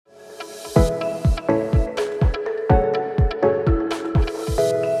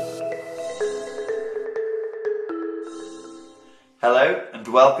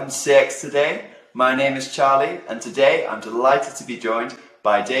welcome to CX Today. My name is Charlie, and today I'm delighted to be joined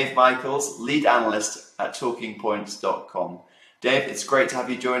by Dave Michaels, lead analyst at TalkingPoints.com. Dave, it's great to have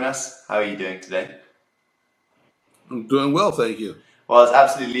you join us. How are you doing today? I'm doing well, thank you. Well, it's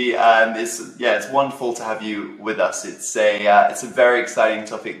absolutely it's wonderful to have you with us. It's a very exciting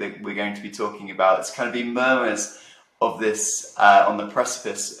topic that we're going to be talking about. It's kind of been murmurs of this on the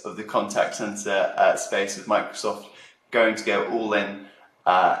precipice of the contact center space, with Microsoft going to go all in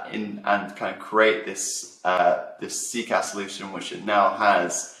and kind of create this CCaaS solution, which it now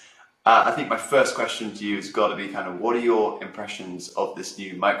has. I think my first question to you has got to be kind of, what are your impressions of this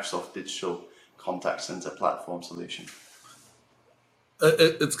new Microsoft Digital Contact Center platform solution?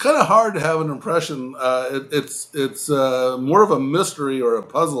 It's kind of hard to have an impression. It's more of a mystery or a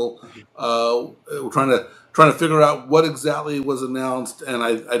puzzle. We're trying to figure out what exactly was announced, and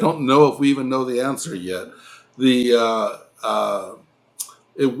I don't know if we even know the answer yet.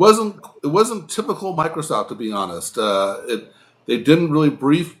 It wasn't typical Microsoft, to be honest. They didn't really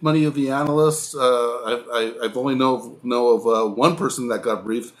brief many of the analysts. I've only know of one person that got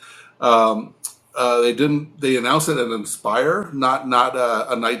briefed. They announced it at Inspire, not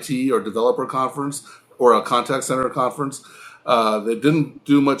an IT or developer conference or a contact center conference. They didn't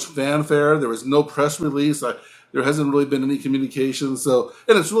do much fanfare. There was no press release. There hasn't really been any communication. And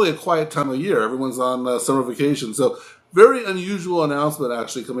it's really a quiet time of year. Everyone's on summer vacation. So very unusual announcement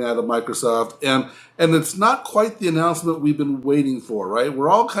actually coming out of Microsoft. And it's not quite the announcement we've been waiting for, right? We're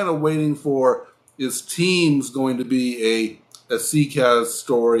all kind of waiting for, is Teams going to be a CCaaS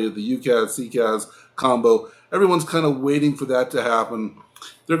story, the UCaaS, CCaaS combo? Everyone's kind of waiting for that to happen.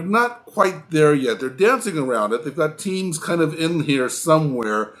 They're not quite there yet. They're dancing around it. They've got Teams kind of in here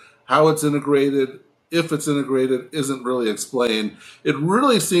somewhere. How it's integrated, if it's integrated, isn't really explained. It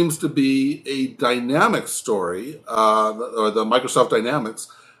really seems to be a Dynamics story, or the Microsoft Dynamics.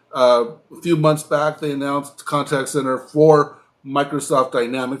 A few months back, they announced Contact Center for Microsoft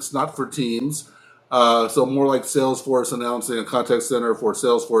Dynamics, not for Teams. So more like Salesforce announcing a contact center for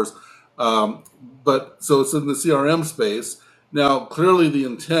Salesforce. So it's in the CRM space. Now, clearly the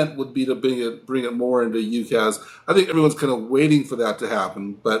intent would be to bring it more into UCaaS. I think everyone's kind of waiting for that to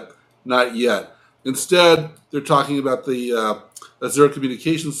happen, but not yet. Instead, they're talking about the Azure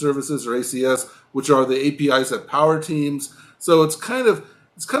Communication Services, or ACS, which are the APIs that power Teams. So it's kind of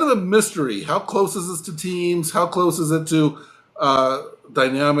a mystery. How close is this to Teams? How close is it to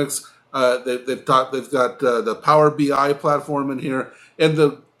Dynamics? They've got the Power BI platform in here, and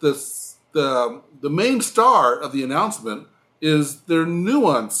the main star of the announcement is their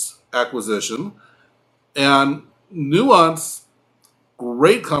Nuance acquisition. And Nuance,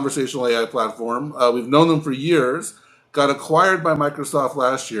 great conversational AI platform. We've known them for years. Got acquired by Microsoft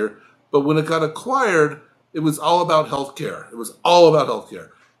last year, but when it got acquired, it was all about healthcare.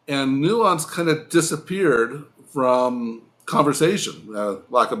 And Nuance kind of disappeared from conversation,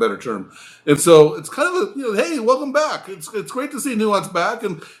 lack of a better term. And so it's kind of hey, welcome back. It's great to see Nuance back.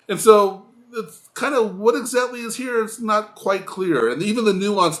 And so it's kind of what exactly is here. It's not quite clear. And even the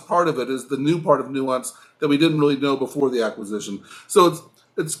Nuance part of it is the new part of Nuance that we didn't really know before the acquisition. So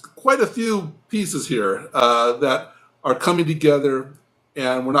it's quite a few pieces here that are coming together,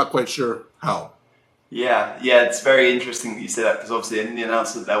 and we're not quite sure how. Yeah, it's very interesting that you say that, because obviously in the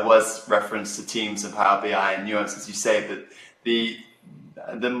announcement there was reference to Teams and Power BI and Nuance, as you say, but the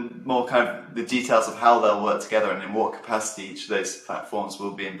more kind of the details of how they'll work together and in what capacity each of those platforms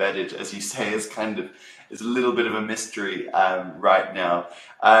will be embedded, as you say, is a little bit of a mystery right now.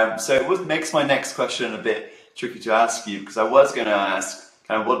 So it makes my next question a bit tricky to ask you, because I was going to ask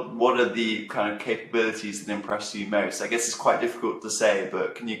kind of what are the kind of capabilities that impress you most? I guess it's quite difficult to say,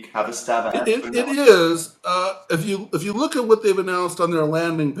 but can you have a stab at it? It is. If you look at what they've announced on their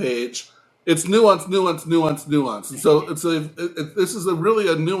landing page, it's Nuance. And so this is really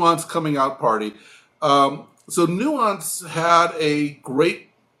a Nuance coming out party. So Nuance had a great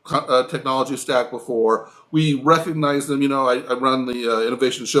technology stack before. We recognize them. I run the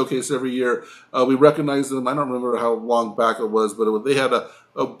Innovation Showcase every year. We recognize them. I don't remember how long back it was, but they had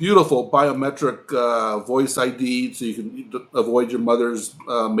a beautiful biometric voice ID, so you can avoid your mother's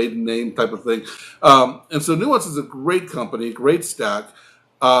maiden name type of thing. And so Nuance is a great company, great stack.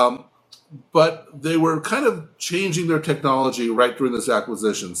 But they were kind of changing their technology right during this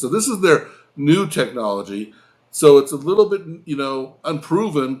acquisition. So this is their new technology. So it's a little bit,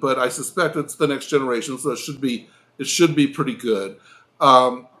 unproven, but I suspect it's the next generation. So it should be pretty good.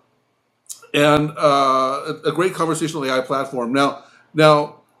 And a great conversational AI platform. Now,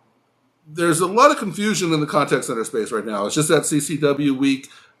 there's a lot of confusion in the contact center space right now. It's just at CCW week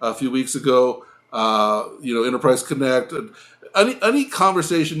a few weeks ago. Enterprise Connect. Any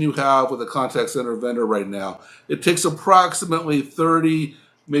conversation you have with a contact center vendor right now, it takes approximately 30,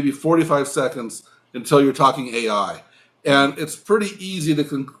 maybe 45 seconds until you're talking AI. And it's pretty easy to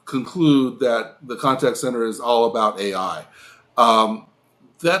conclude that the contact center is all about AI.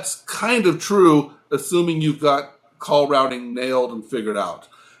 That's kind of true, assuming you've got call routing nailed and figured out.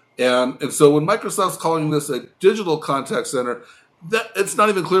 And so when Microsoft's calling this a digital contact center, that it's not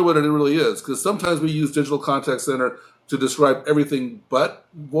even clear what it really is, because sometimes we use digital contact center to describe everything but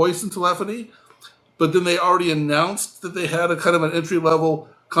voice and telephony. But then they already announced that they had a kind of an entry-level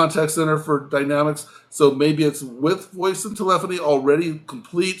contact center for Dynamics. So maybe it's with voice and telephony already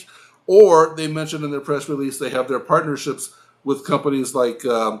complete, or they mentioned in their press release they have their partnerships with companies like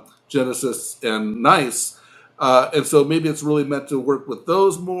Genesys and NICE. And so maybe it's really meant to work with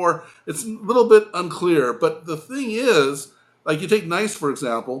those more. It's a little bit unclear. But the thing is, like you take NICE, for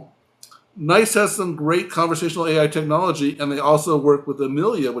example. NICE has some great conversational AI technology, and they also work with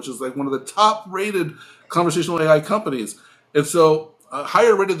Amelia, which is like one of the top-rated conversational AI companies. And so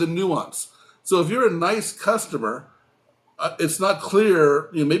higher rated than Nuance. So if you're a NICE customer, it's not clear.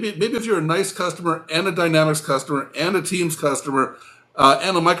 Maybe if you're a NICE customer and a Dynamics customer and a Teams customer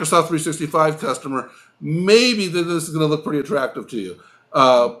and a Microsoft 365 customer, maybe then this is going to look pretty attractive to you.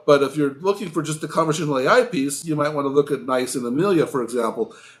 But if you're looking for just a conversational AI piece, you might want to look at NICE and Amelia, for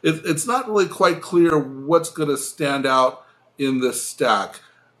example. It's not really quite clear what's going to stand out in this stack.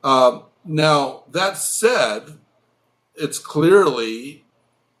 Now, that said, it's clearly,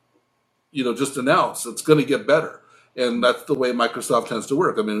 just announced. It's going to get better. And that's the way Microsoft tends to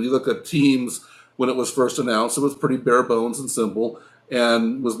work. I mean, when you look at Teams, when it was first announced, it was pretty bare bones and simple,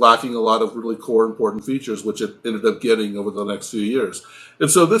 and was lacking a lot of really core important features, which it ended up getting over the next few years. And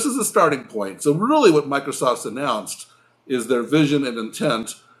so this is a starting point. So really what Microsoft's announced is their vision and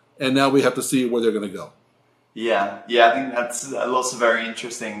intent, and now we have to see where they're going to go. Yeah, I think that's lots of very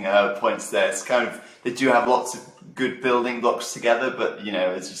interesting points there. It's kind of, they do have lots of good building blocks together, but,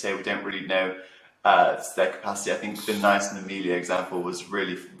 as you say, we don't really know their capacity. I think the NICE and Amelia example was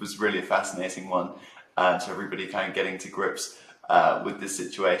really a fascinating one. So everybody kind of getting to grips with this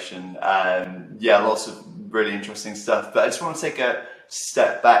situation. Lots of really interesting stuff. But I just want to take a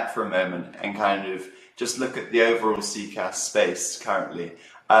step back for a moment and kind of just look at the overall CCaaS space currently.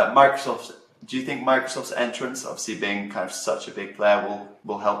 Do you think Microsoft's entrance, obviously being kind of such a big player,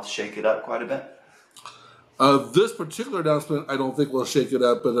 will help shake it up quite a bit? This particular announcement, I don't think will shake it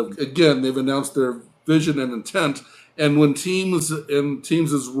up. But again, they've announced their vision and intent. And when Teams'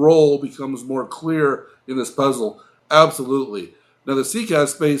 role becomes more clear in this puzzle, absolutely. Now, the CCaaS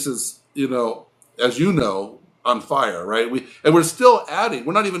space is, as you know, on fire, right? We're still adding.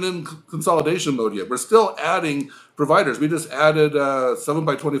 We're not even in consolidation mode yet. We're still adding providers. We just added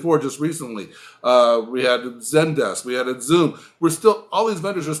 7x24 just recently. We had Zendesk. We added Zoom. All these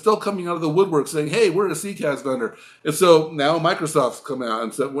vendors are still coming out of the woodwork saying, hey, we're a CCaaS vendor. And so now Microsoft's come out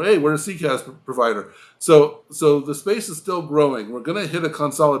and said, well, hey, we're a CCaaS provider. So the space is still growing. We're going to hit a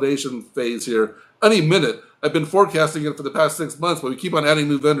consolidation phase here any minute. I've been forecasting it for the past 6 months, but we keep on adding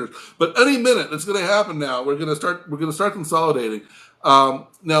new vendors. But any minute, it's going to happen now. We're going to start consolidating. Now,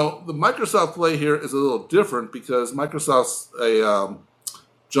 the Microsoft play here is a little different because Microsoft's a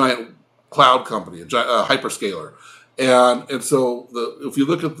giant cloud company, a hyperscaler, and so if you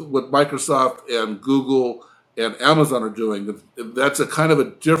look at what Microsoft and Google and Amazon are doing, that's a kind of a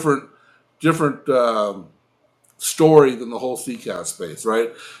different story than the whole CCaaS space,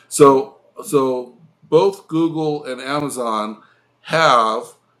 right? So both Google and Amazon have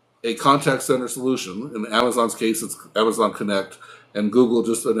a contact center solution. In Amazon's case, it's Amazon Connect, and Google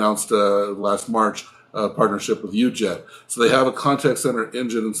just announced last March a partnership with UJet. So they have a contact center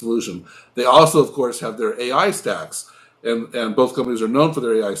engine and solution. They also, of course, have their AI stacks, and both companies are known for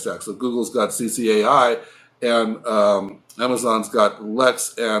their AI stacks. So Google's got CCAI, and Amazon's got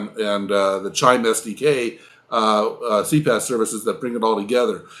Lex and the Chime SDK CPaaS services that bring it all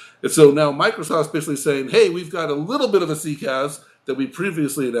together. And so now Microsoft's basically saying, hey, we've got a little bit of a CCaaS that we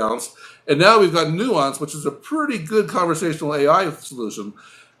previously announced, and now we've got Nuance, which is a pretty good conversational AI solution.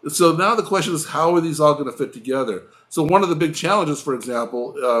 So now the question is, how are these all going to fit together? So one of the big challenges, for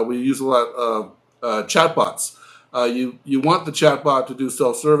example, we use a lot of chatbots. You want the chatbot to do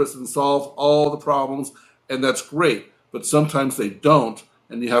self-service and solve all the problems, and that's great, but sometimes they don't,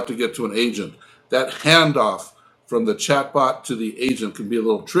 and you have to get to an agent. That handoff from the chatbot to the agent can be a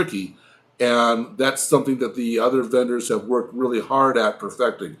little tricky, and that's something that the other vendors have worked really hard at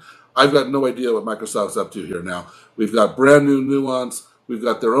perfecting. I've got no idea what Microsoft's up to here now. We've got brand new Nuance. We've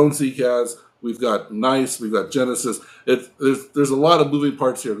got their own CCaaS. We've got NICE. We've got Genesys. There's a lot of moving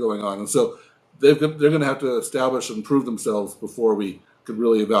parts here going on. And so they're going to have to establish and prove themselves before we could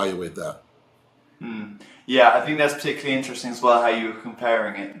really evaluate that. Yeah, I think that's particularly interesting as well, how you were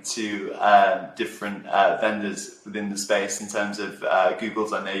comparing it to different vendors within the space in terms of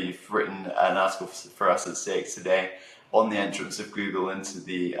Google's. I know you've written an article for us at CX Today on the entrance of Google into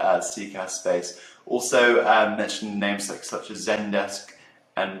the CCaaS space. Also mentioned names such as Zendesk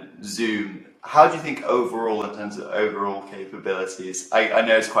and Zoom. How do you think overall, in terms of overall capabilities, I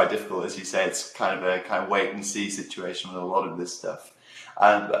know it's quite difficult, as you say, it's kind of a wait and see situation with a lot of this stuff.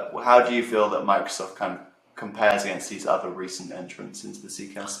 But how do you feel that Microsoft kind of compares against these other recent entrants into the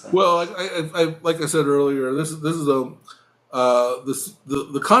CCaaS space? Well, like I said earlier, this is the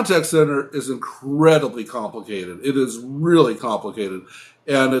contact center is incredibly complicated. It is really complicated,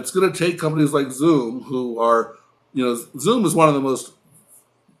 and it's going to take companies like Zoom, who are, Zoom is one of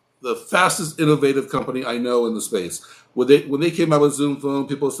the fastest innovative company I know in the space. When they came out with Zoom Phone,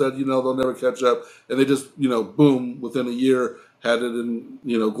 people said, they'll never catch up, and they just, boom, within a year had it in,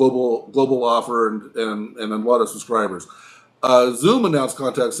 global offer and a lot of subscribers. Zoom announced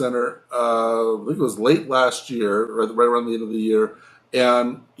Contact Center, I think it was late last year, right around the end of the year,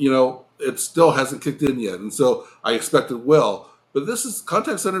 and it still hasn't kicked in yet, and so I expect it will. But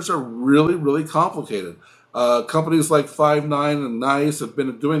contact centers are really, really complicated. Companies like Five9 and NICE have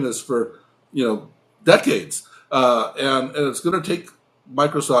been doing this for decades, and it's going to take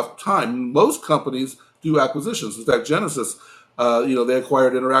Microsoft time. Most companies do acquisitions. In fact, Genesys, they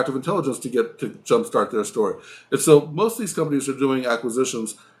acquired Interactive Intelligence to jumpstart their story. And so most of these companies are doing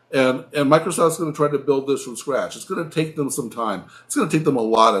acquisitions, and Microsoft's going to try to build this from scratch. It's going to take them some time. It's going to take them a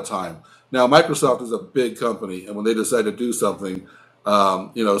lot of time. Now, Microsoft is a big company, and when they decide to do something,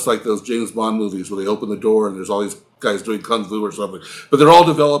 it's like those James Bond movies where they open the door and there's all these guys doing kung fu or something, but they're all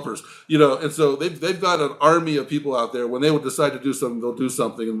developers, and so they've got an army of people out there. When they would decide to do something, they'll do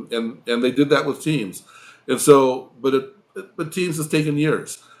something, and they did that with Teams. And so, but Teams has taken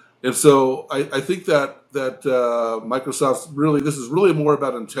years. And so I think that Microsoft's this is really more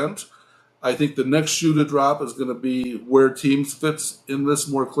about intent. I think the next shoe to drop is going to be where Teams fits in this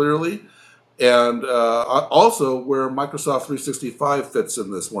more clearly, and also where Microsoft 365 fits in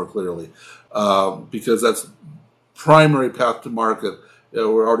this more clearly, because that's primary path to market.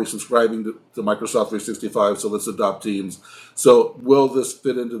 We're already subscribing to Microsoft 365, so let's adopt Teams. So will this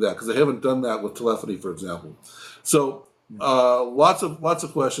fit into that? Because they haven't done that with telephony, for example. So lots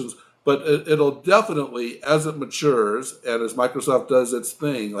of questions, but it'll definitely, as it matures and as Microsoft does its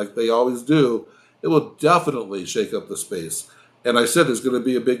thing, like they always do, it will definitely shake up the space. And I said there's going to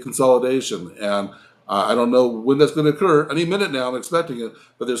be a big consolidation, and I don't know when that's going to occur. Any minute now, I'm expecting it,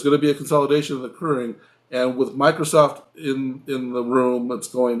 but there's going to be a consolidation occurring. And with Microsoft in the room, it's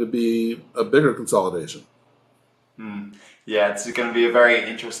going to be a bigger consolidation. Yeah, it's going to be a very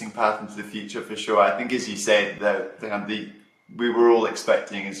interesting path into the future for sure. I think, as you say, we were all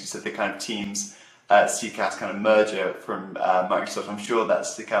expecting, as you said, the kind of Teams CCaaS kind of merger from Microsoft. I'm sure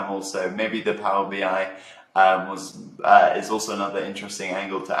that's to come also. Maybe the Power BI is also another interesting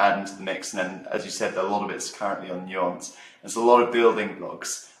angle to add into the mix. And then, as you said, a lot of it's currently on Nuance. There's a lot of building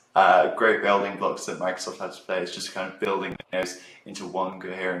blocks. Great building blocks that Microsoft has to play. It's just kind of building those into one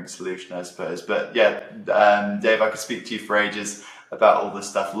coherent solution, I suppose. But yeah, Dave, I could speak to you for ages about all this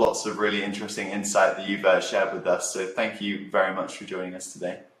stuff. Lots of really interesting insight that you've shared with us. So thank you very much for joining us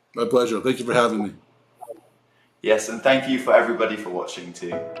today. My pleasure. Thank you for having me. Yes, and thank you for everybody for watching too.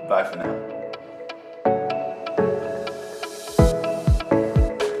 Bye for now.